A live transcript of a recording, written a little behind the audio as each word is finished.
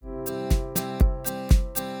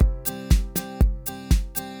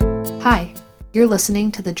You're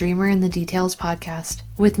listening to the Dreamer in the Details podcast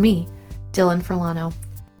with me, Dylan Furlano.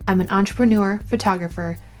 I'm an entrepreneur,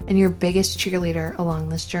 photographer, and your biggest cheerleader along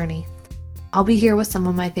this journey. I'll be here with some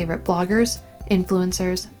of my favorite bloggers,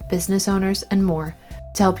 influencers, business owners, and more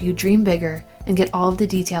to help you dream bigger and get all of the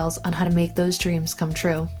details on how to make those dreams come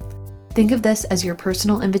true. Think of this as your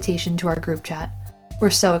personal invitation to our group chat. We're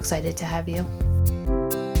so excited to have you.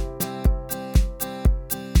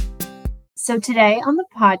 So today on the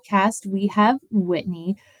podcast, we have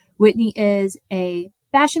Whitney. Whitney is a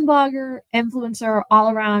fashion blogger, influencer, all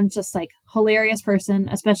around just like hilarious person,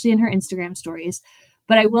 especially in her Instagram stories.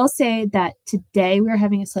 But I will say that today we're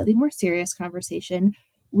having a slightly more serious conversation.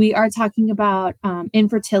 We are talking about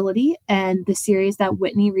infertility and the series that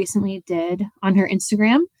Whitney recently did on her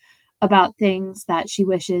Instagram about things that she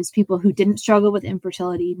wishes people who didn't struggle with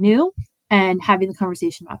infertility knew, and having the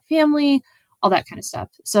conversation about family, all that kind of stuff.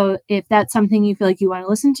 So if that's something you feel like you want to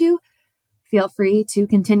listen to, feel free to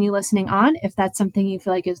continue listening on. If that's something you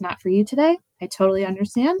feel like is not for you today, I totally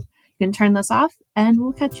understand. You can turn this off and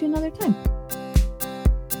we'll catch you another time.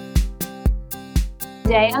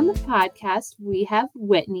 Today on the podcast, we have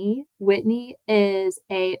Whitney. Whitney is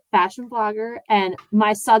a fashion blogger and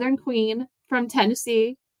my Southern queen from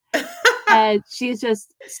Tennessee. And she's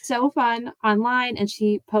just so fun online and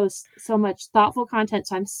she posts so much thoughtful content.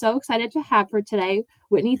 So I'm so excited to have her today.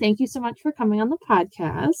 Whitney, thank you so much for coming on the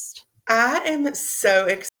podcast. I am so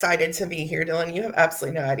excited to be here, Dylan. You have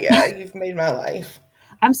absolutely no idea. You've made my life.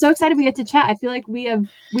 I'm so excited we get to chat. I feel like we're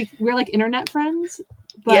like internet friends,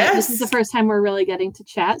 but yes. This is the first time we're really getting to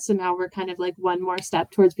chat. So now we're kind of like one more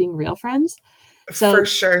step towards being real friends. So for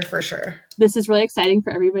sure. This is really exciting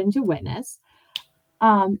for everybody to witness.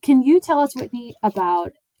 Can you tell us, Whitney,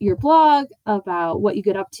 about your blog, about what you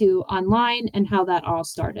get up to online and how that all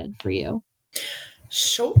started for you?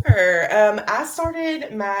 Sure. I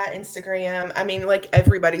started my Instagram. I mean, like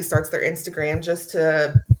everybody starts their Instagram just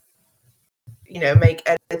to, make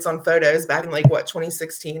edits on photos back in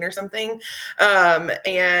 2016 or something.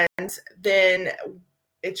 And then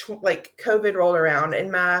it's like COVID rolled around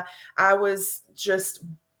and I was just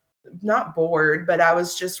not bored, but I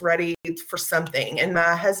was just ready for something. And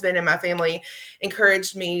my husband and my family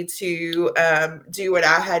encouraged me to do what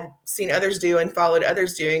I had seen others do and followed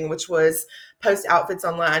others doing, which was post outfits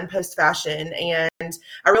online, post fashion. And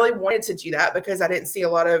I really wanted to do that because I didn't see a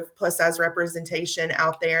lot of plus size representation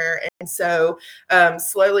out there. And so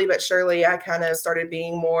slowly but surely, I kind of started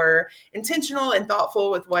being more intentional and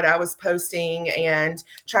thoughtful with what I was posting and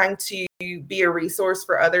trying to be a resource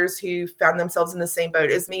for others who found themselves in the same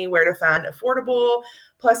boat as me, where to find affordable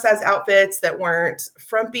plus size outfits that weren't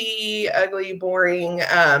frumpy, ugly, boring.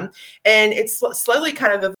 And it's slowly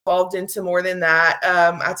kind of evolved into more than that.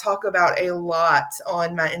 I talk about a lot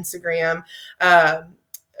on my Instagram,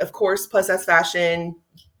 of course, plus size fashion,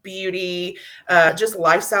 beauty, just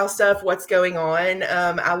lifestyle stuff, what's going on.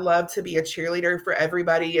 I love to be a cheerleader for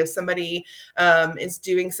everybody. If somebody is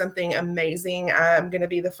doing something amazing, I'm going to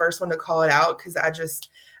be the first one to call it out because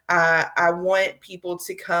I want people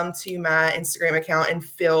to come to my Instagram account and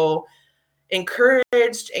feel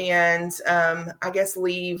encouraged and I guess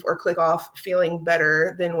leave or click off feeling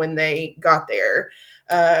better than when they got there.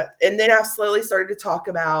 And then I've slowly started to talk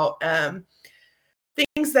about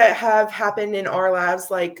things that have happened in our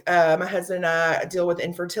lives, like my husband and I deal with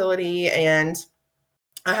infertility, and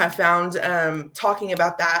I have found talking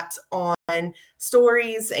about that on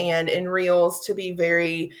stories and in reels to be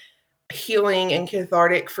very healing and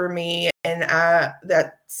cathartic for me. And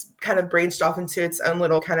that's kind of branched off into its own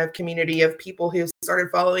little kind of community of people who started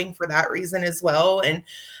following for that reason as well. And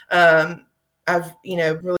I've,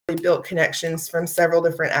 really built connections from several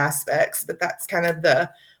different aspects, but that's kind of the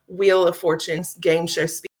Wheel of Fortune's game show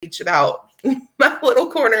speech about my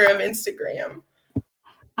little corner of Instagram.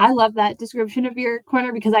 I love that description of your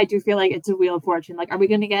corner because I do feel like it's a Wheel of Fortune. Like, are we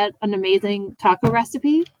going to get an amazing taco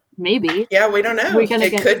recipe? Maybe. Yeah, we don't know. We're going to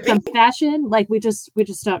get some fashion. Like, we just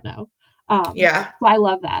don't know. Yeah. So I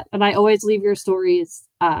love that. And I always leave your stories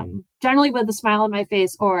generally with a smile on my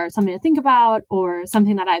face or something to think about or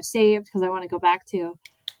something that I've saved because I want to go back to.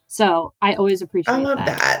 So I always appreciate that. I love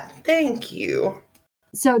that. Thank you.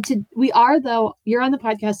 So you're on the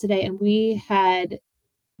podcast today, and we had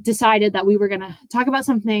decided that we were going to talk about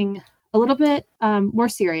something a little bit more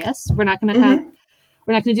serious. We're not going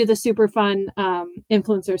to do the super fun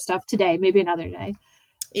influencer stuff today, maybe another day.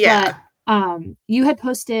 Yeah. But you had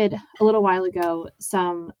posted a little while ago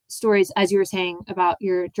some stories, as you were saying, about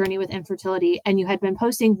your journey with infertility, and you had been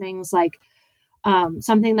posting things like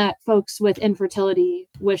something that folks with infertility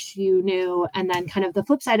wish you knew. And then kind of the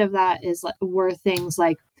flip side of that were things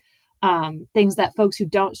like things that folks who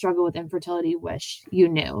don't struggle with infertility wish you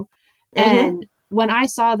knew. Mm-hmm. And when I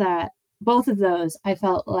saw that, both of those, I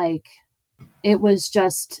felt like it was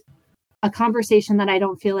just a conversation that I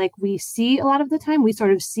don't feel like we see a lot of the time. We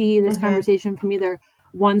sort of see this Mm-hmm. conversation from either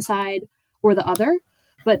one side or the other,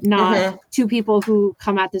 but not Mm-hmm. two people who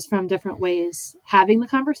come at this from different ways having the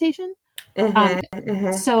conversation.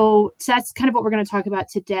 Mm-hmm. So that's kind of what we're going to talk about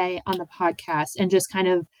today on the podcast, and just kind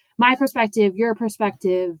of my perspective, your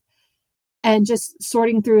perspective, and just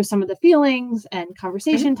sorting through some of the feelings and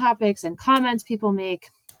conversation topics and comments people make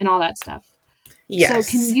and all that stuff. Yes.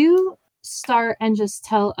 So can you start and just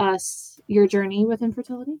tell us your journey with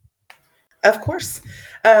infertility? Of course.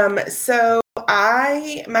 So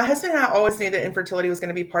my husband and I always knew that infertility was going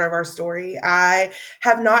to be part of our story. I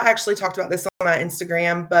have not actually talked about this on my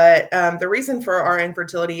Instagram, but the reason for our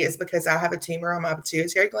infertility is because I have a tumor on my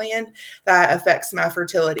pituitary gland that affects my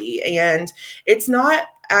fertility. And it's not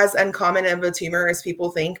as uncommon of a tumor as people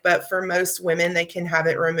think, but for most women, they can have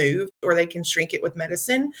it removed or they can shrink it with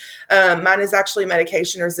medicine. Mine is actually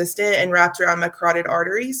medication resistant and wrapped around my carotid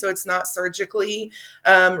artery, so it's not surgically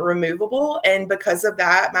removable. And because of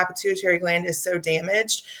that, my pituitary gland is so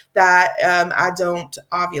damaged that I don't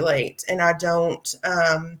ovulate, and I don't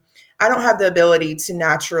have the ability to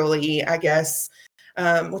naturally, I guess,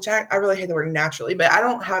 which I really hate the word naturally, but I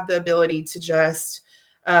don't have the ability to just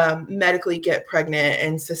medically get pregnant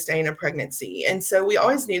and sustain a pregnancy. And so we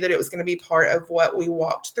always knew that it was going to be part of what we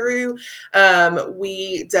walked through.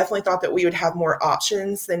 We definitely thought that we would have more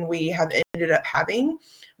options than we have ended up having.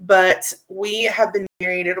 But we have been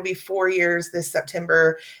married. It'll be 4 years this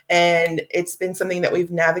September. And it's been something that we've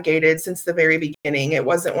navigated since the very beginning. It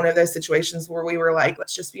wasn't one of those situations where we were like,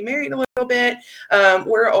 let's just be married a little bit.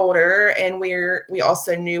 We're older, and we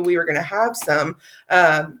also knew we were going to have some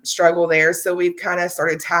struggle there. So we've kind of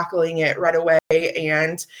started tackling it right away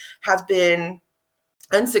and have been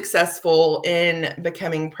unsuccessful in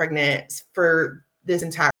becoming pregnant for this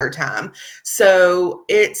entire time. So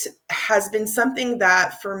it has been something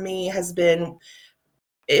that for me has been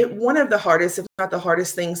one of the hardest, if not the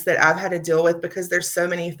hardest things that I've had to deal with, because there's so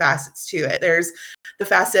many facets to it. There's the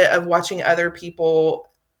facet of watching other people,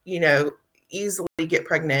 easily get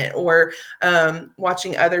pregnant, or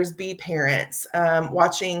watching others be parents,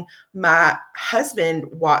 watching my husband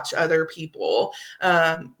watch other people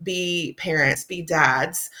be parents, be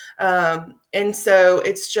dads. And so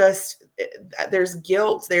it's just, there's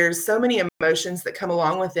guilt, there's so many emotions that come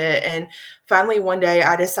along with it. And finally, one day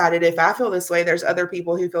I decided, if I feel this way, there's other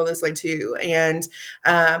people who feel this way too. And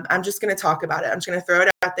I'm just going to talk about it. I'm just going to throw it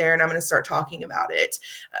out there, and I'm going to start talking about it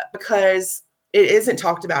because it isn't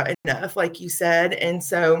talked about enough, like you said. And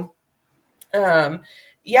so,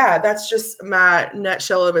 that's just my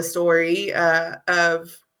nutshell of a story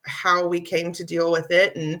of how we came to deal with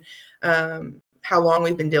it, and how long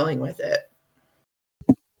we've been dealing with it.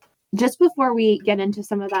 Just before we get into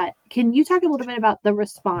some of that, can you talk a little bit about the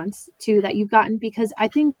response that you've gotten? Because I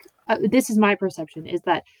think this is my perception, is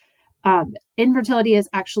that infertility is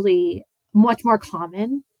actually much more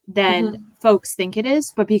common than folks think it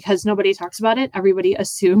is, but because nobody talks about it, everybody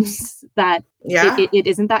assumes that it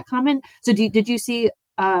isn't that common. So did you see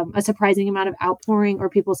a surprising amount of outpouring, or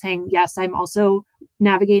people saying, yes, I'm also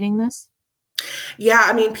navigating this? Yeah,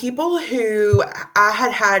 I mean, people who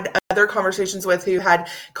I had other conversations with who had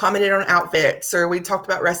commented on outfits, or we talked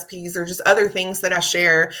about recipes, or just other things that I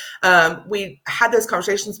share. We had those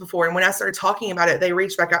conversations before. And when I started talking about it, they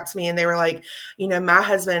reached back out to me and they were like, my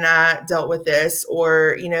husband and I dealt with this,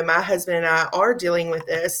 or, my husband and I are dealing with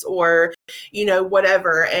this, or,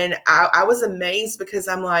 whatever. And I was amazed, because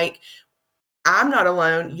I'm like, I'm not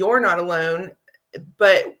alone. You're not alone.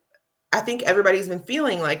 But I think everybody's been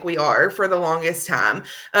feeling like we are for the longest time,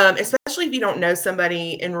 especially if you don't know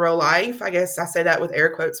somebody in real life. I guess I say that with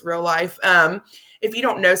air quotes, real life. If you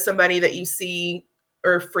don't know somebody that you see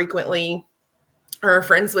or frequently or are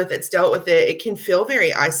friends with that's dealt with it, it can feel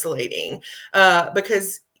very isolating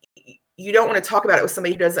because you don't want to talk about it with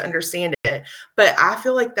somebody who doesn't understand it. But I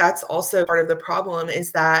feel like that's also part of the problem,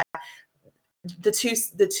 is that the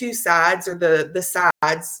two sides, or the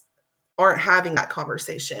sides, aren't having that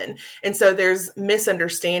conversation. And so there's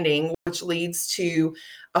misunderstanding, which leads to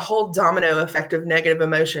a whole domino effect of negative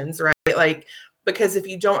emotions, right? Like, because if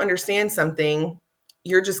you don't understand something,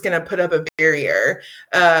 you're just going to put up a barrier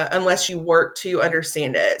unless you work to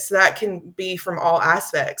understand it. So that can be from all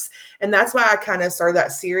aspects. And that's why I kind of started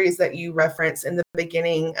that series that you referenced in the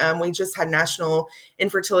beginning. We just had National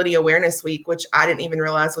Infertility Awareness Week, which I didn't even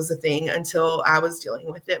realize was a thing until I was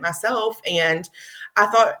dealing with it myself. And I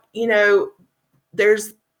thought,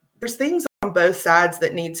 there's things on on both sides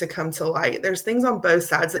that need to come to light. There's things on both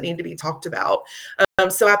sides that need to be talked about.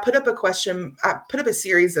 So I put up a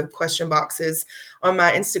series of question boxes on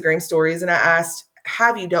my Instagram stories, and I asked,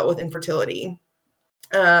 have you dealt with infertility?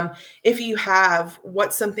 If you have,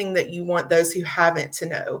 what's something that you want those who haven't to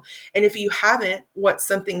know? And if you haven't, what's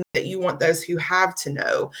something that you want those who have to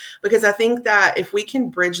know? Because I think that if we can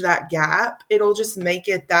bridge that gap, it'll just make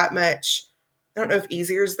it that much, I don't know if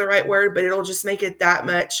easier is the right word, but it'll just make it that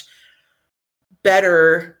much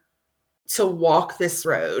better to walk this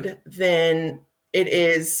road than it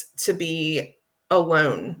is to be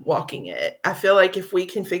alone walking it. I feel like if we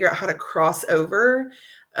can figure out how to cross over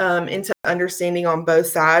into understanding on both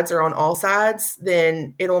sides or on all sides,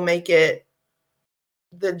 then it'll make it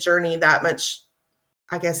the journey that much,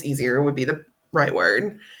 I guess, easier would be the right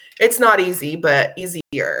word. It's not easy, but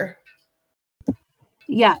easier.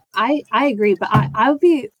 Yeah, I agree. But I would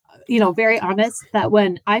be, very honest that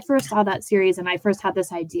when I first saw that series and I first had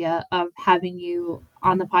this idea of having you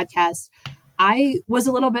on the podcast, I was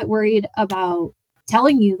a little bit worried about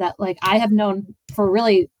telling you that, like, I have known for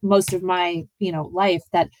really most of my, life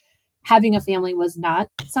that having a family was not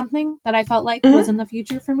something that I felt like was in the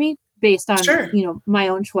future for me based on, my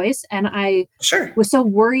own choice. And I was so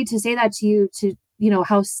worried to say that to you, to,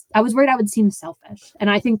 how I was worried I would seem selfish. And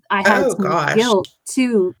I think I had some guilt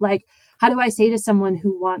too. Like, how do I say to someone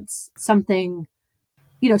who wants something,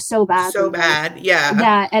 so bad? So bad. Yeah.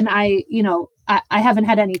 Yeah. And I haven't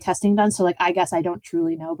had any testing done. So, like, I guess I don't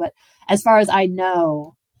truly know. But as far as I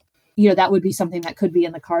know, that would be something that could be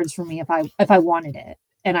in the cards for me if I wanted it.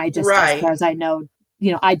 And I just, as far as I know,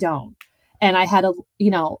 I don't. And I had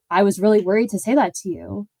I was really worried to say that to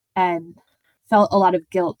you and felt a lot of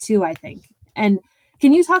guilt too, I think. And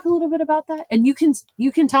can you talk a little bit about that? And you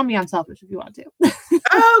can tell me I'm selfish if you want to.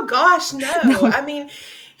 Oh gosh, no. I mean,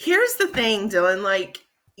 here's the thing, Dylan, like,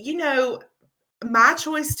 my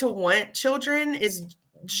choice to want children is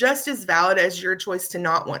just as valid as your choice to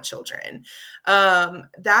not want children.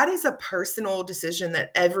 That is a personal decision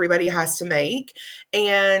that everybody has to make.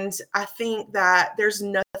 And I think that there's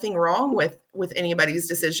nothing wrong with anybody's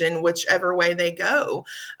decision, whichever way they go.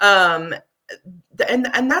 And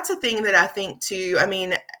that's a thing that I think too. I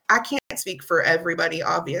mean, I can't speak for everybody,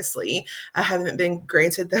 obviously. I haven't been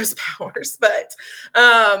granted those powers, but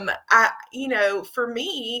for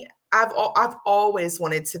me, I've always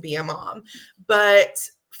wanted to be a mom, but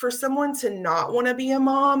for someone to not want to be a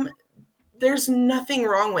mom, there's nothing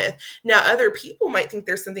wrong with. Now, other people might think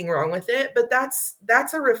there's something wrong with it, but that's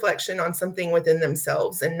a reflection on something within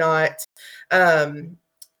themselves and not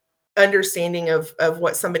understanding of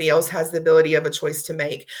what somebody else has the ability of a choice to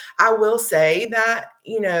make. I will say that,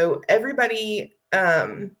 everybody,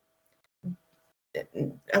 the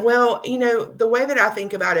way that I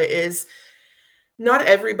think about it is not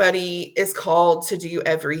everybody is called to do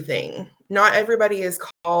everything. Not everybody is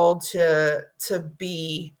called to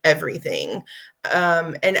be everything.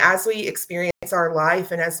 And as we experience our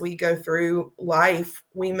life and as we go through life,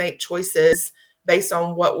 we make choices based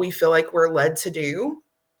on what we feel like we're led to do.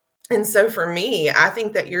 And so for me, I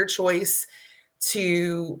think that your choice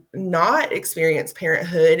to not experience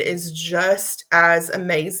parenthood is just as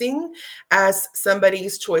amazing as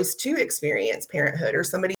somebody's choice to experience parenthood or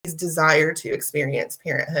somebody's desire to experience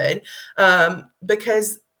parenthood.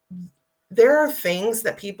 Because there are things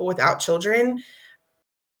that people without children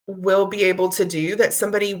will be able to do that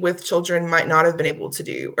somebody with children might not have been able to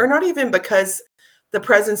do, or not even because the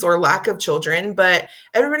presence or lack of children, but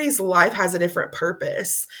everybody's life has a different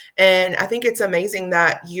purpose. And I think it's amazing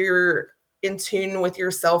that you're in tune with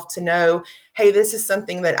yourself to know, hey, this is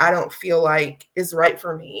something that I don't feel like is right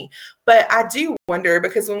for me. But I do wonder,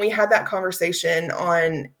 because when we had that conversation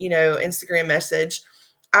on, Instagram message,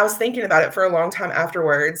 I was thinking about it for a long time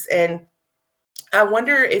afterwards. And I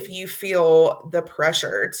wonder if you feel the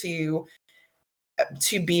pressure to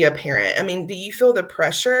be a parent. I mean, do you feel the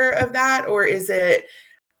pressure of that? Or is it,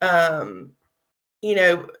 I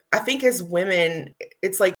think as women,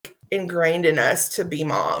 it's like ingrained in us to be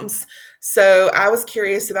moms. So I was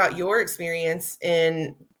curious about your experience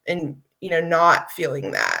in not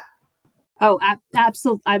feeling that. Oh,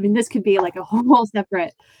 absolutely. I mean, this could be like a whole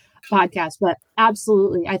separate podcast, but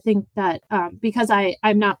absolutely. I think that because I'm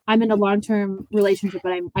in a long-term relationship,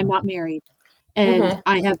 but I'm not married. And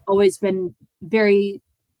I have always been very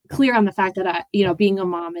clear on the fact that being a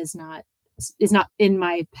mom is not in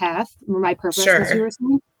my path or my purpose, as you were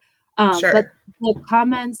saying. But the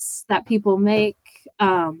comments that people make,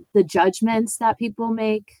 the judgments that people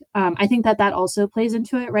make, I think that also plays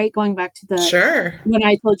into it, right? Going back to when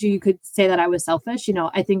I told you could say that I was selfish,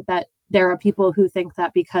 I think that there are people who think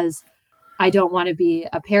that because I don't want to be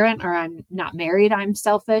a parent, or I'm not married, I'm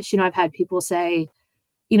selfish. I've had people say,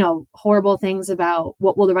 horrible things about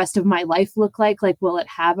what will the rest of my life look like? Like, will it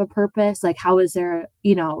have a purpose? Like, how is there,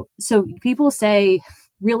 so people say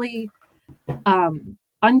really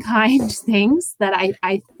unkind things that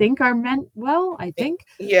I think are meant well, I think.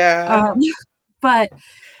 Yeah. But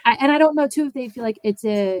I don't know too if they feel like it's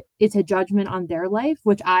a judgment on their life,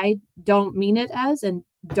 which I don't mean it as, and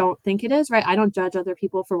don't think it is, right? I don't judge other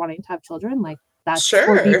people for wanting to have children, like that's,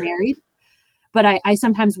 or be Sure. married. But I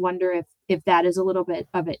sometimes wonder if that is a little bit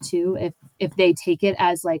of it too, if they take it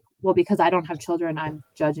as like, well, because I don't have children, I'm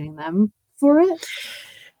judging them for it.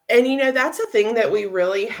 And that's a thing that we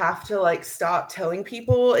really have to like stop telling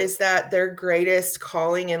people, is that their greatest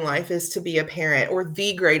calling in life is to be a parent, or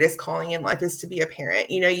the greatest calling in life is to be a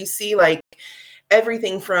parent. You see like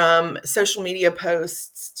everything from social media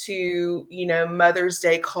posts to, Mother's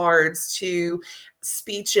Day cards to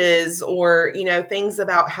speeches, or, things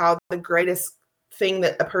about how the greatest thing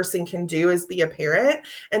that a person can do is be a parent.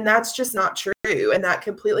 And that's just not true. And that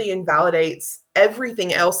completely invalidates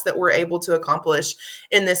everything else that we're able to accomplish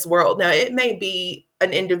in this world. Now, it may be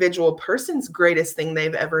an individual person's greatest thing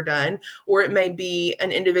they've ever done, or it may be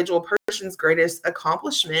an individual person's greatest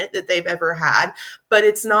accomplishment that they've ever had, but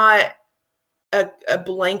it's not a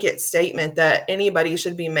blanket statement that anybody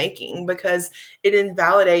should be making, because it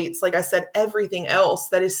invalidates, like I said, everything else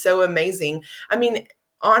that is so amazing. I mean,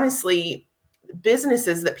 honestly,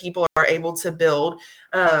 businesses that people are able to build,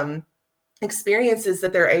 experiences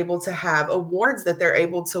that they're able to have, awards that they're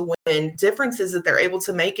able to win, differences that they're able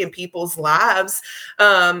to make in people's lives,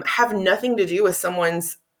 have nothing to do with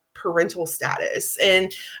someone's parental status.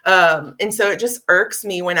 And so it just irks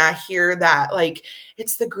me when I hear that, like,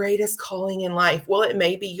 it's the greatest calling in life. Well, it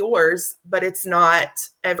may be yours, but it's not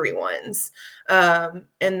everyone's. And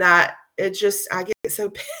that I get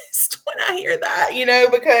so pissed when I hear that,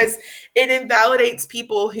 because it invalidates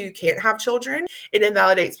people who can't have children. It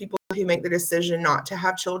invalidates people who make the decision not to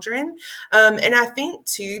have children. And I think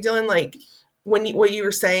too, Dylan, like what you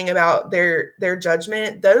were saying about their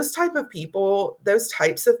judgment, those types of people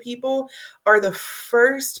are the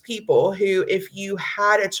first people who, if you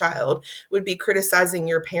had a child, would be criticizing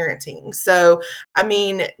your parenting. So, I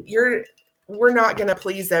mean, we're not going to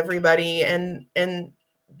please everybody. And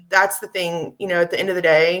that's the thing, at the end of the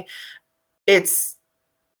day, it's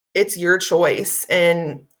your choice.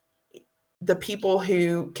 And the people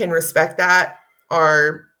who can respect that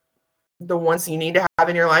are the ones you need to have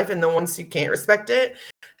in your life, and the ones who can't respect it,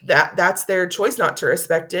 that's their choice not to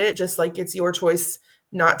respect it, just like it's your choice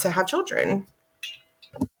not to have children.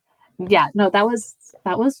 Yeah, no, that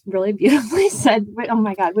was really beautifully said. Oh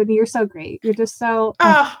my God, Whitney, you're so great. You're just so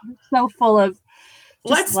so full of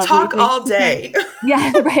let's talk all day.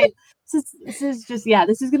 Yeah, right. This is just,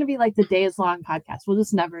 this is going to be like the days long podcast. We'll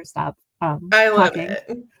just never stop I love talking.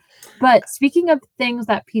 it. But speaking of things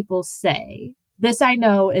that people say, this I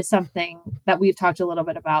know is something that we've talked a little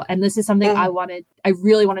bit about. And this is something I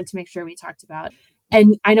really wanted to make sure we talked about.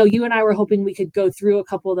 And I know you and I were hoping we could go through a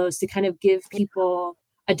couple of those to kind of give people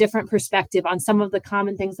a different perspective on some of the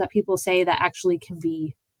common things that people say that actually can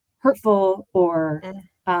be hurtful or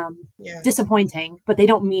disappointing, but they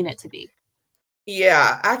don't mean it to be.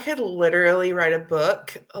 Yeah, I could literally write a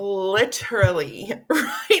book on the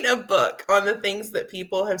things that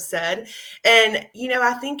people have said. And,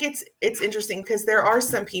 I think it's interesting because there are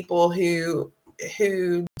some people who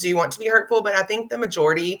do want to be hurtful, but I think the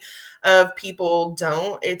majority of people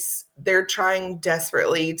don't. They're trying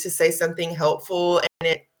desperately to say something helpful,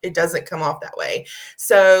 and it doesn't come off that way.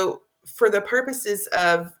 So for the purposes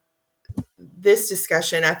of this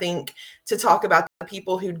discussion, I think, to talk about the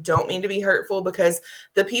people who don't mean to be hurtful, because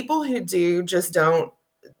the people who do just don't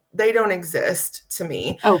exist to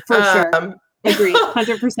me. Oh, for sure. Agree.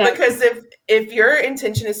 100%. Because if your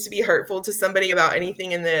intention is to be hurtful to somebody about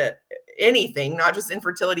anything anything, not just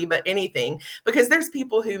infertility, but anything, because there's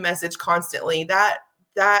people who message constantly that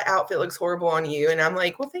outfit looks horrible on you. And I'm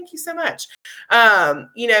like, well, thank you so much. But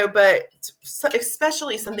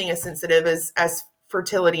especially something as sensitive as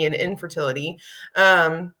fertility and infertility.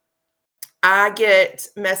 I get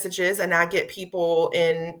messages and I get people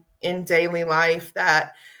in daily life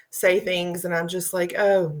that say things, and I'm just like,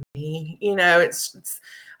 oh, me, it's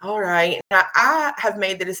all right. Now, I have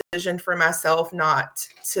made the decision for myself not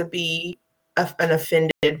to be an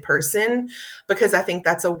offended person, because I think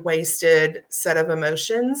that's a wasted set of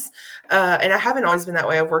emotions. And I haven't always been that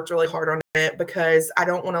way. I've worked really hard on it, because I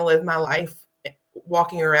don't want to live my life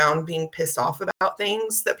walking around being pissed off about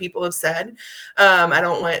things that people have said. I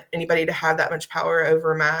don't want anybody to have that much power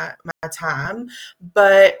over my time,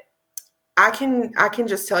 but I can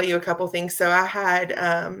just tell you a couple things. So I had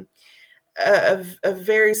a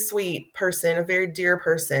very sweet person, a very dear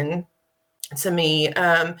person to me,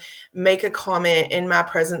 make a comment in my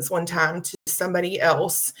presence one time to somebody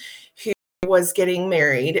else who was getting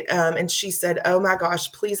married. And she said, "Oh my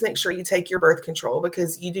gosh, please make sure you take your birth control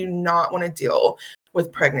because you do not want to deal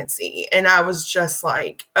with pregnancy." And I was just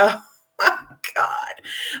like, oh my God.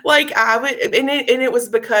 Like I would, and it was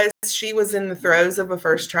because she was in the throes of a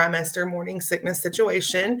first trimester morning sickness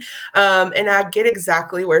situation. And I get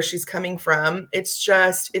exactly where she's coming from. It's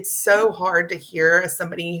so hard to hear as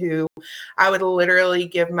somebody who I would literally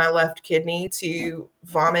give my left kidney to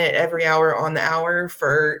vomit every hour on the hour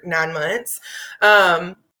for 9 months.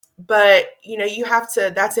 But you have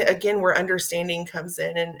to, that's it again, where understanding comes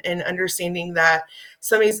in, and understanding that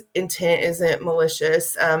somebody's intent isn't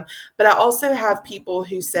malicious. But I also have people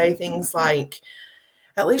who say things like,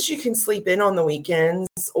 at least you can sleep in on the weekends,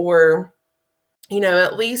 or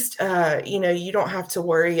at least, you don't have to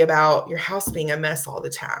worry about your house being a mess all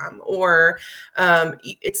the time, or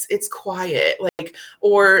it's quiet, like,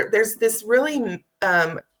 or there's this really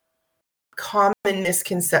common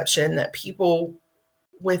misconception that people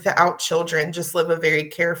without children just live a very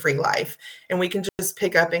carefree life and we can just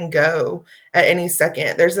pick up and go at any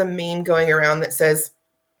second. There's a meme going around that says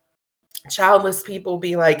childless people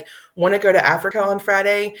be like, want to go to Africa on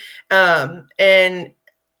Friday. And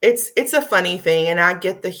it's a funny thing, and I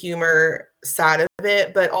get the humor side of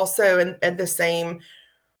it, but also in the same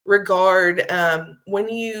regard, when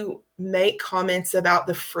you make comments about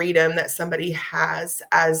the freedom that somebody has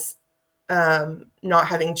as not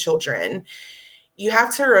having children, you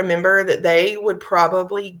have to remember that they would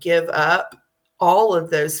probably give up all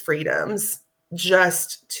of those freedoms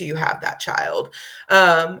just to have that child.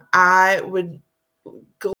 I would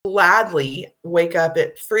gladly wake up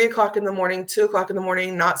at 3:00 in the morning, 2:00 in the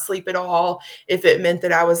morning, not sleep at all, if it meant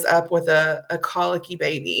that I was up with a colicky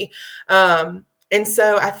baby. And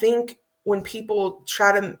so I think when people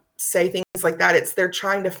try to say things like that, they're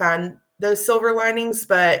trying to find those silver linings.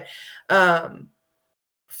 But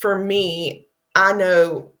for me, I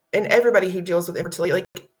know, and everybody who deals with infertility, like,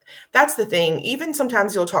 that's the thing. Even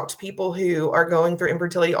sometimes you'll talk to people who are going through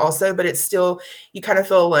infertility also, but it's still, you kind of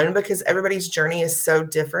feel alone because everybody's journey is so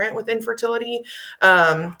different with infertility.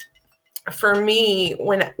 For me,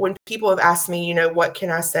 when people have asked me, what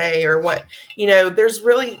can I say, or what, there's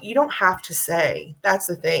really, you don't have to say. That's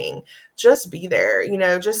the thing. Just be there,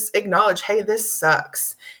 just acknowledge, hey, this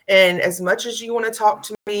sucks. And as much as you want to talk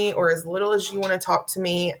to me, or as little as you want to talk to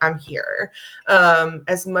me, I'm here.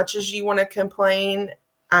 As much as you want to complain,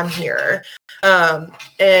 I'm here.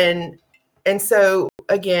 And so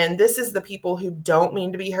again, this is the people who don't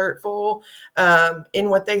mean to be hurtful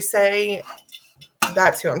in what they say.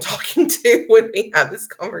 That's who I'm talking to when we have this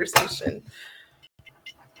conversation.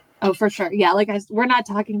 Oh, for sure. Yeah. Like we're not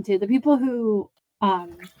talking to the people who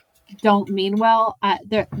don't mean well.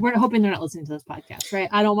 We're hoping they're not listening to this podcast, right?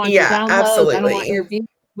 I don't want your downloads. Absolutely. I don't want your views.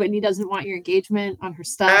 Whitney doesn't want your engagement on her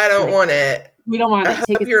stuff. I don't want it. We don't want it.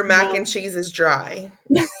 I hope your mac and cheese is dry.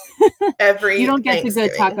 You don't get the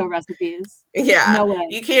good taco recipes. Yeah. No way.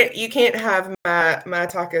 You can't have my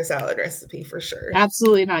taco salad recipe for sure.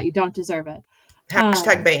 Absolutely not. You don't deserve it.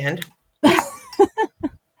 Hashtag banned.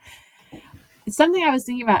 Something I was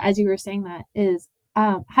thinking about as you were saying that is,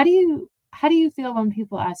 how do you feel when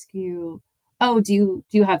people ask you, oh, do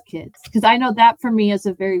you have kids? Because I know that for me is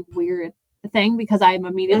a very weird thing, because I'm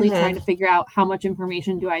immediately trying to figure out how much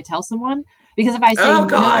information do I tell someone, because if I say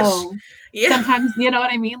no, sometimes, you know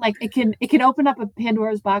what I mean? Like it can open up a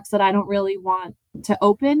Pandora's box that I don't really want to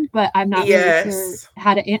open, but I'm not really sure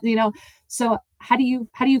how to, so how do you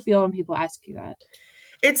feel when people ask you that?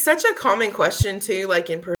 It's such a common question too, like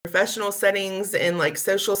in professional settings and like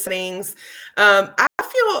social settings. I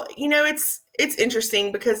feel, it's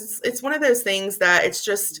interesting because it's one of those things that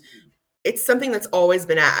it's something that's always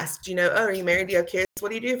been asked, oh, are you married? Do you have kids? What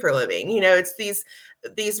do you do for a living? It's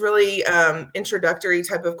these really introductory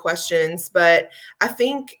type of questions. But I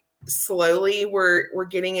think slowly we're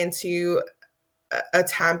getting into a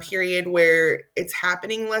time period where it's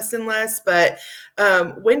happening less and less. But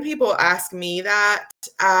when people ask me that,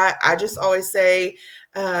 I just always say,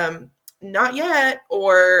 not yet,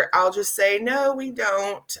 or I'll just say, no, we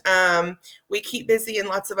don't. We keep busy in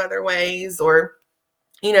lots of other ways, or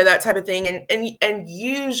that type of thing. And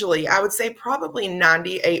usually I would say probably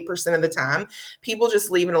 98% of the time, people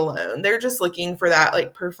just leave it alone. They're just looking for that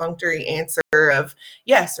like perfunctory answer of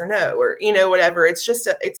yes or no, or, whatever. It's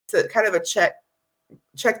a kind of a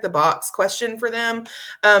check the box question for them.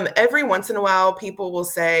 Every once in a while, people will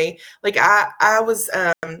say, like, I was,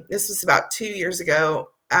 this was about 2 years ago.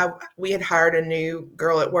 we had hired a new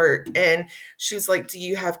girl at work, and she was like, do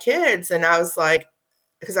you have kids? And I was like,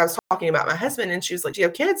 because I was talking about my husband, and she was like, do you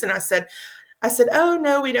have kids? And I said, oh,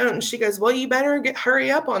 no, we don't. And she goes, well, you better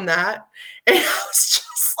hurry up on that. And I was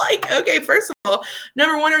just like, okay, first of all,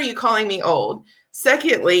 number one, are you calling me old?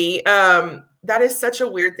 Secondly, that is such a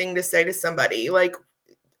weird thing to say to somebody. Like,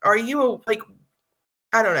 are you like,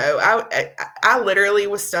 I don't know. I literally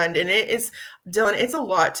was stunned, and it is, Dylan, it's a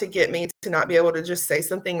lot to get me to not be able to just say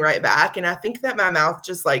something right back. And I think that my mouth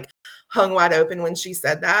just like hung wide open when she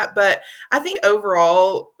said that. But I think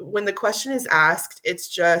overall, when the question is asked, it's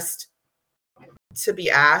just to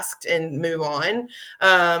be asked and move on.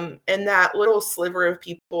 And that little sliver of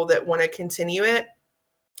people that want to continue it,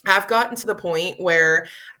 I've gotten to the point where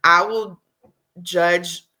I will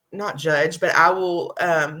not judge, but I will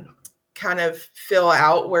kind of fill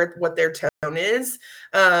out what their tone is,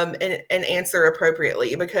 and answer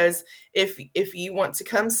appropriately. Because if you want to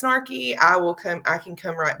come snarky, I can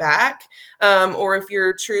come right back. Or if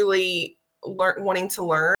you're truly wanting to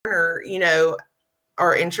learn, or,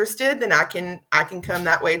 are interested, then I can come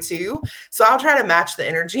that way too. So I'll try to match the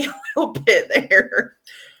energy a little bit there.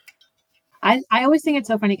 I always think it's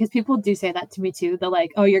so funny because people do say that to me too. The like,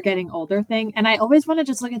 oh, you're getting older thing. And I always want to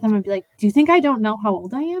just look at them and be like, do you think I don't know how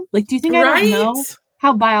old I am? Like, do you think I don't know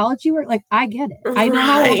how biology works? Like, I get it. I know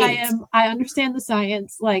how old I am. I understand the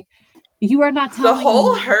science. Like, you are not telling me. The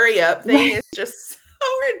whole hurry up thing is just so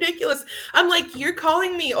ridiculous. I'm like, you're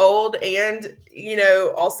calling me old and,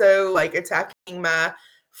 also like attacking my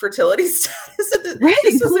fertility status.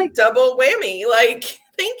 This was like a double whammy. Like,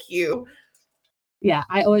 thank you. Yeah,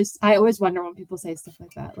 I always wonder when people say stuff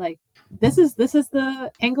like that. Like, this is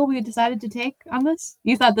the angle we decided to take on this.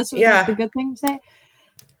 You thought this was the good thing to say?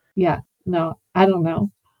 Yeah, no, I don't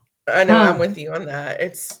know. I know, I'm with you on that.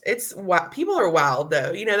 It's people are wild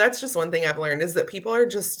though. That's just one thing I've learned is that people are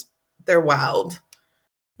they're wild.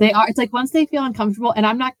 They are. It's like once they feel uncomfortable, and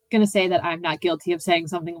I'm not going to say that I'm not guilty of saying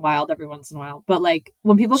something wild every once in a while, but like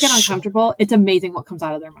when people get uncomfortable, it's amazing what comes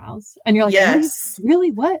out of their mouths. And you're like, yes. Really?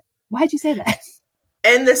 What? Why'd you say that?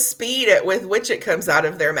 And the speed with which it comes out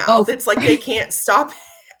of their mouth. It's like they can't stop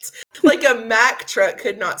it. Like a Mack truck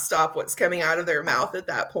could not stop what's coming out of their mouth at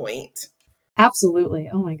that point. Absolutely.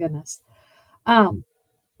 Oh my goodness.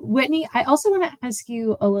 Whitney, I also want to ask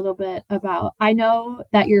you a little bit about, I know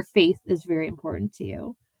that your faith is very important to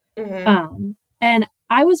you. Mm-hmm. And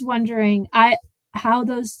I was wondering how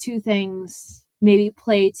those two things maybe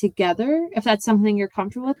play together, if that's something you're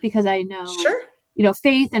comfortable with, because I know,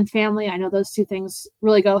 faith and family, I know those two things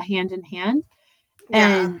really go hand in hand.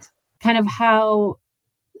 Yeah. And kind of how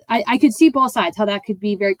I could see both sides, how that could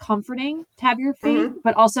be very comforting to have your faith, mm-hmm.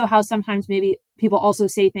 but also how sometimes maybe people also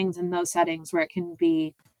say things in those settings where it can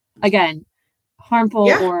be, again, harmful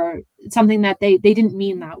or something that they didn't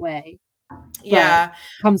mean that way. Yeah,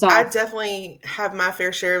 comes off. I definitely have my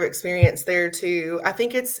fair share of experience there too. I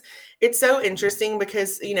think it's so interesting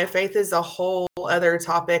because, faith is a whole other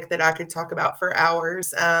topic that I could talk about for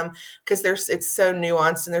hours, because it's so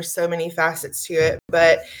nuanced and there's so many facets to it.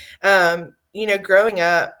 But, growing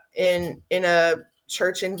up in a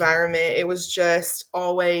church environment, it was just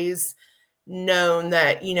always known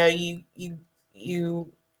that, you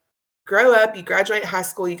grow up, you graduate high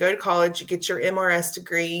school, you go to college, you get your MRS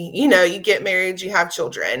degree, you get married, you have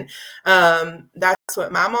children. That's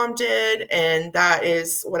what my mom did. And that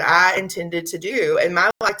is what I intended to do. And my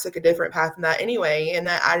life took a different path than that anyway. And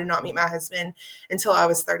that I did not meet my husband until I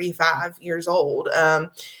was 35 years old.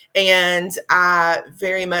 And I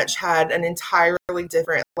very much had an entirely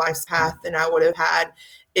different life path than I would have had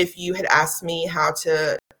if you had asked me how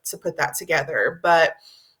to put that together. But,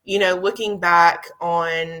 looking back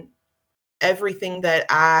on everything that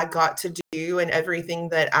I got to do and everything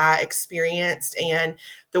that I experienced and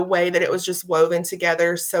the way that it was just woven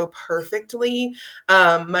together so perfectly,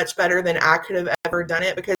 much better than I could have ever done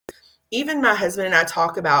it. Because even my husband and I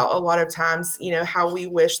talk about a lot of times, how we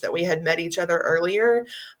wish that we had met each other earlier.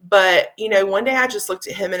 But, one day I just looked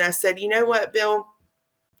at him and I said, you know what, Bill?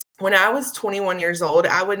 When I was 21 years old,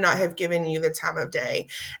 I would not have given you the time of day.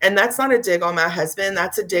 And that's not a dig on my husband.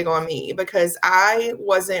 That's a dig on me because I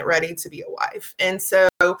wasn't ready to be a wife. And so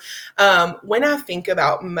when I think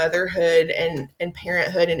about motherhood and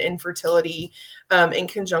parenthood and infertility in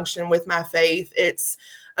conjunction with my faith,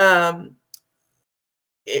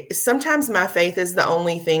 sometimes my faith is the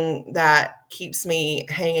only thing that keeps me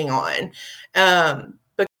hanging on,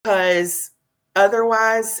 because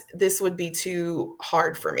otherwise, this would be too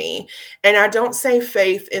hard for me. And I don't say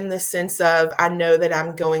faith in the sense of I know that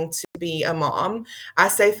I'm going to be a mom. I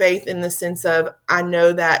say faith in the sense of I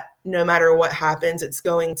know that no matter what happens, it's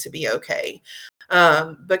going to be okay.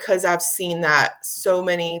 because I've seen that so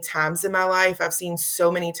many times in my life. I've seen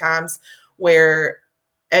so many times where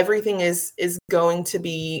everything is going to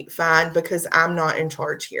be fine because I'm not in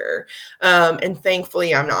charge here. And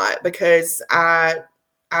thankfully I'm not, because I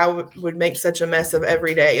would make such a mess of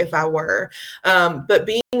every day if I were. But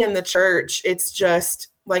being in the church, it's just,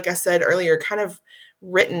 like I said earlier, kind of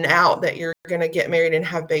written out that you're going to get married and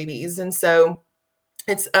have babies. And so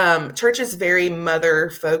it's church is very mother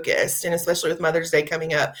focused, and especially with Mother's Day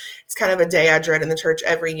coming up, it's kind of a day I dread in the church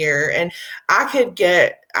every year. And I could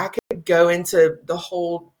go into the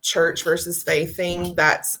whole church versus faith thing.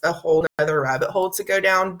 That's a whole other rabbit hole to go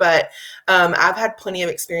down. But I've had plenty of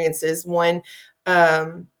experiences. One,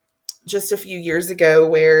 just a few years ago,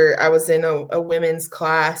 where I was in a women's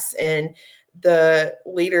class, and the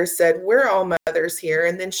leader said, "We're all mothers here."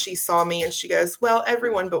 And then she saw me and she goes, "Well,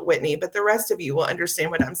 everyone but Whitney, but the rest of you will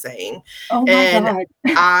understand what I'm saying." Oh my And God.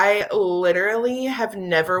 I literally have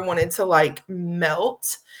never wanted to like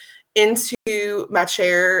melt into my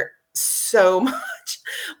chair so much.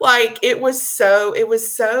 Like it was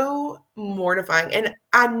so mortifying. And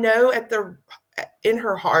I know in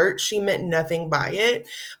her heart she meant nothing by it,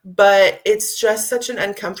 but it's just such an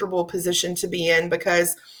uncomfortable position to be in,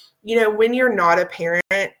 because when you're not a parent,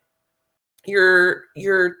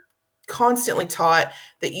 you're constantly taught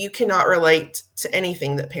that you cannot relate to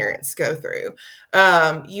anything that parents go through.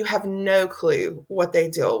 You have no clue what they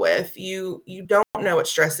deal with. You don't know what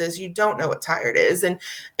stress is. You don't know what tired is, and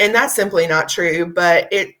that's simply not true.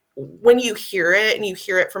 But when you hear it, and you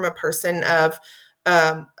hear it from a person of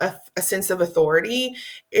a sense of authority,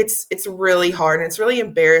 it's really hard, and it's really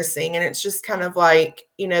embarrassing, and it's just kind of like,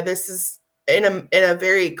 this is in a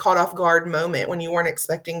very caught off guard moment when you weren't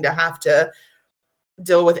expecting to have to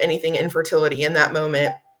deal with anything infertility in that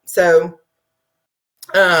moment. So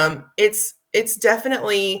it's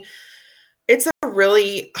definitely, it's a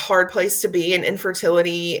really hard place to be in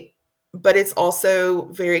infertility, but it's also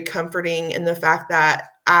very comforting in the fact that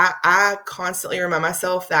I constantly remind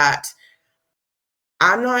myself that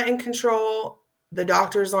I'm not in control. The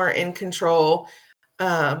doctors aren't in control.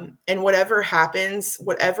 And whatever happens,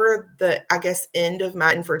 whatever the, I guess, end of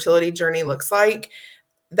my infertility journey looks like,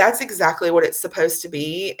 that's exactly what it's supposed to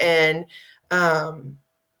be. And I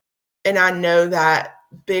know that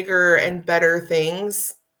bigger and better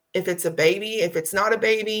things, if it's a baby, if it's not a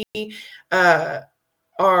baby, are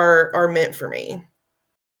meant for me.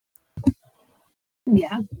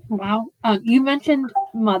 Yeah. Wow. You mentioned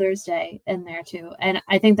Mother's Day in there too, and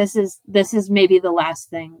I think this is maybe the last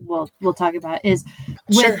thing we'll talk about is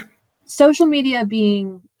with Sure. social media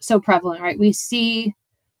being so prevalent, right? We see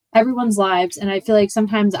everyone's lives, and I feel like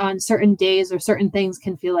sometimes on certain days or certain things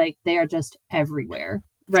can feel like they are just everywhere,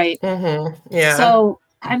 right? Mm-hmm. Yeah. So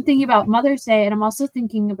I'm thinking about Mother's Day, and I'm also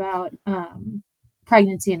thinking about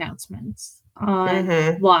pregnancy announcements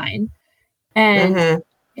online, and Mm-hmm.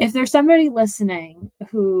 if there's somebody listening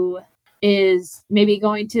who is maybe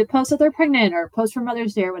going to post that they're pregnant or post for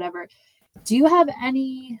Mother's Day or whatever, do you have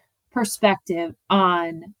any perspective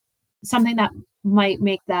on something that might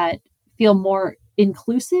make that feel more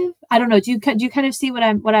inclusive? I don't know. Do you kind of see what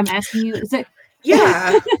I'm asking you? Is it?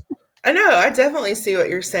 Yeah. I know. I definitely see what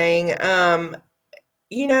you're saying. I'm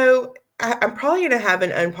probably going to have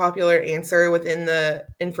an unpopular answer within the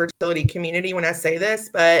infertility community when I say this,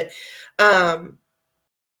 but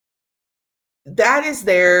that is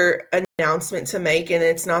their announcement to make, and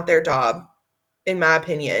it's not their job, in my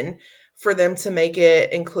opinion, for them to make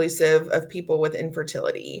it inclusive of people with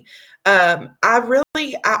infertility. I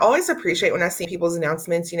always appreciate when I see people's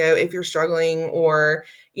announcements, if you're struggling, or,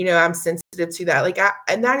 I'm sensitive to that.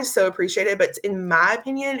 And that is so appreciated, but in my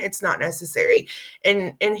opinion, it's not necessary.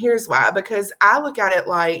 And here's why, because I look at it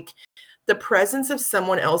like the presence of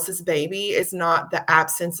someone else's baby is not the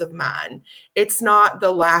absence of mine. It's not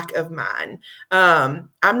the lack of mine. I'm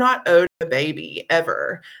not owed a baby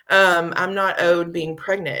ever. I'm not owed being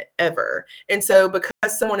pregnant ever. And so because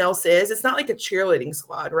someone else is, it's not like a cheerleading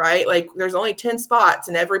squad, right? Like there's only 10 spots,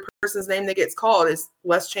 and every person's name that gets called is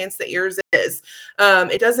less chance that yours is.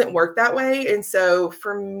 It doesn't work that way. And so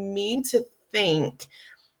for me to think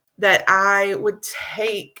that I would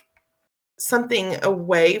take something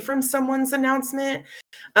away from someone's announcement,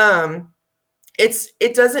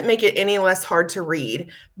 it doesn't make it any less hard to read,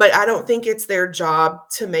 but I don't think it's their job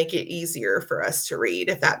to make it easier for us to read,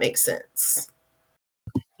 if that makes sense.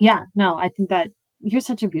 Yeah, no, I think that you're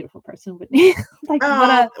such a beautiful person, Whitney.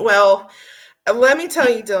 Well, let me tell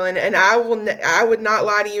you, Dylan, and I would not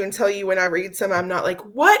lie to you and tell you when I read some, I'm not like,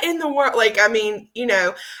 what in the world? Like, I mean,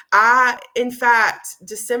 in fact,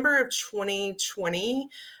 December of 2020,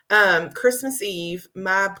 Christmas Eve,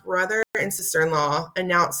 my brother and sister-in-law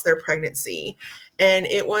announced their pregnancy. And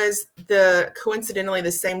it was coincidentally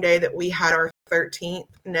the same day that we had our 13th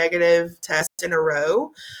negative test in a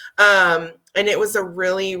row. And it was a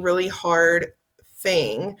really, really hard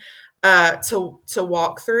thing to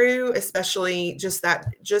walk through, especially just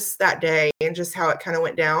that day and just how it kind of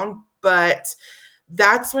went down. But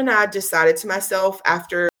that's when I decided to myself,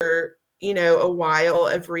 after a while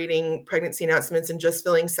of reading pregnancy announcements and just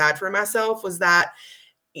feeling sad for myself, was that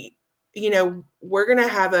we're gonna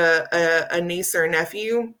have a niece or a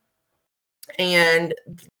nephew, and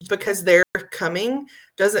because they're coming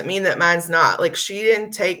doesn't mean that mine's not. Like, she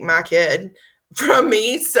didn't take my kid from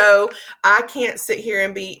me, so I can't sit here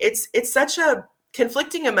and it's such a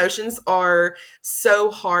conflicting emotions are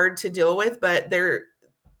so hard to deal with, but they're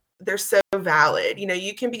so valid.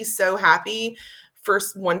 You can be so happy for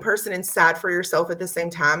one person and sad for yourself at the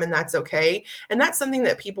same time, and that's okay. And that's something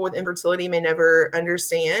that people with infertility may never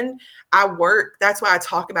understand. That's why I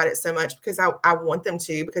talk about it so much, because I want them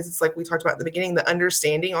to, because it's like we talked about at the beginning, the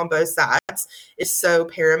understanding on both sides is so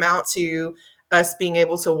paramount to us being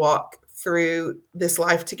able to walk through this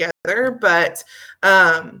life together. But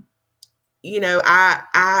I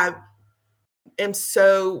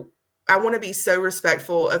want to be so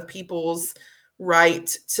respectful of people's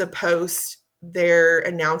right to post their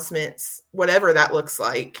announcements, whatever that looks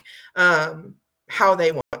like, how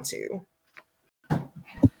they want to.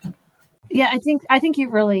 Yeah, I think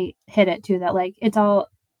you really hit it too, that like it's all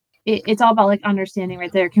about like understanding,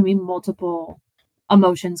 right? There can be multiple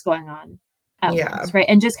emotions going on at once, right?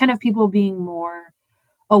 And just kind of people being more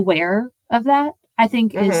aware of that, I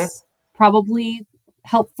think is probably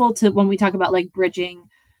helpful to when we talk about like bridging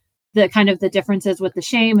the kind of the differences with the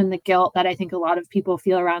shame and the guilt that I think a lot of people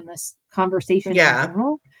feel around this conversation in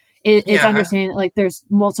general. It's understanding like there's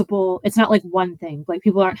multiple, it's not like one thing, like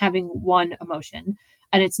people aren't having one emotion,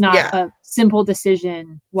 and it's not a simple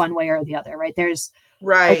decision one way or the other, right? There's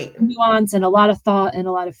a nuance and a lot of thought and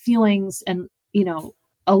a lot of feelings, and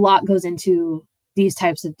a lot goes into these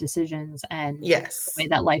types of decisions and the way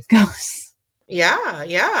that life goes. Yeah.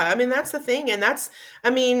 I mean, that's the thing. And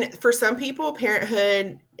for some people,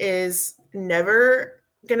 parenthood is never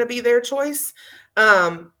going to be their choice.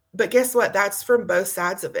 But guess what? That's from both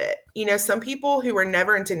sides of it. Some people who were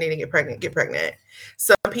never intending to get pregnant.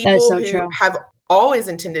 Some people who have always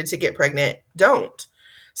intended to get pregnant don't.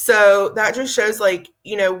 So that just shows like,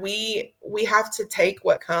 we have to take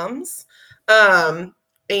what comes.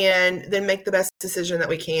 And then make the best decision that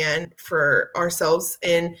we can for ourselves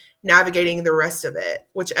in navigating the rest of it,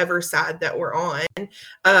 whichever side that we're on.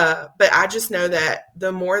 But I just know that the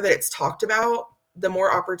more that it's talked about, the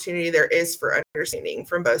more opportunity there is for understanding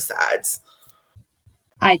from both sides.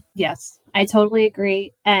 Yes, I totally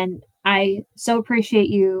agree. And I so appreciate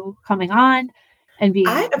you coming on and being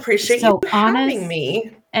so honest having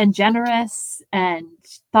me and generous and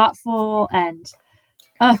thoughtful and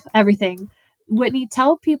everything. Whitney,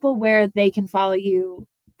 tell people where they can follow you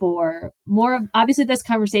for more of obviously this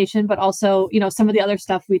conversation, but also, some of the other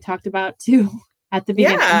stuff we talked about too at the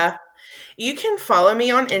beginning. Yeah. You can follow me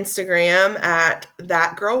on Instagram at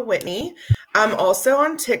ThatGirlWhitney. I'm also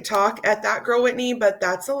on TikTok at ThatGirlWhitney, but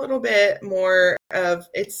that's a little bit more of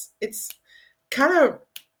it's kind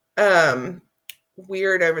of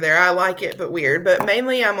weird over there. I like it, but weird. But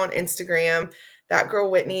mainly I'm on Instagram,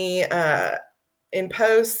 ThatGirlWhitney. In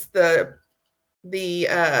posts, the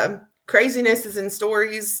craziness is in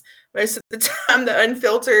stories. Most of the time, the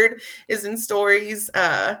unfiltered is in stories.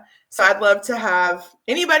 So I'd love to have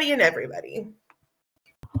anybody and everybody.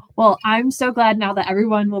 Well, I'm so glad now that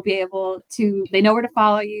everyone will be able to, they know where to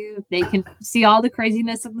follow you. They can see all the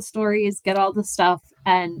craziness of the stories, get all the stuff.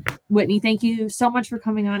 And Whitney, thank you so much for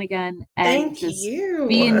coming on again. And thank you.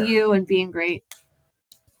 Being you and being great.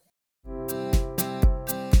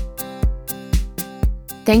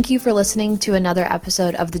 Thank you for listening to another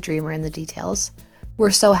episode of The Dreamer in the Details.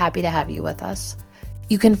 We're so happy to have you with us.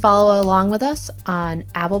 You can follow along with us on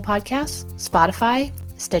Apple Podcasts, Spotify,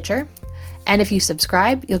 Stitcher, and if you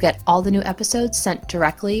subscribe, you'll get all the new episodes sent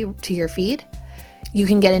directly to your feed. You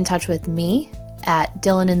can get in touch with me at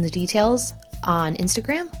Dylan in the Details on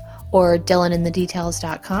Instagram or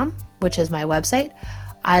dylaninthedetails.com, which is my website.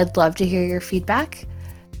 I'd love to hear your feedback,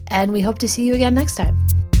 and we hope to see you again next time.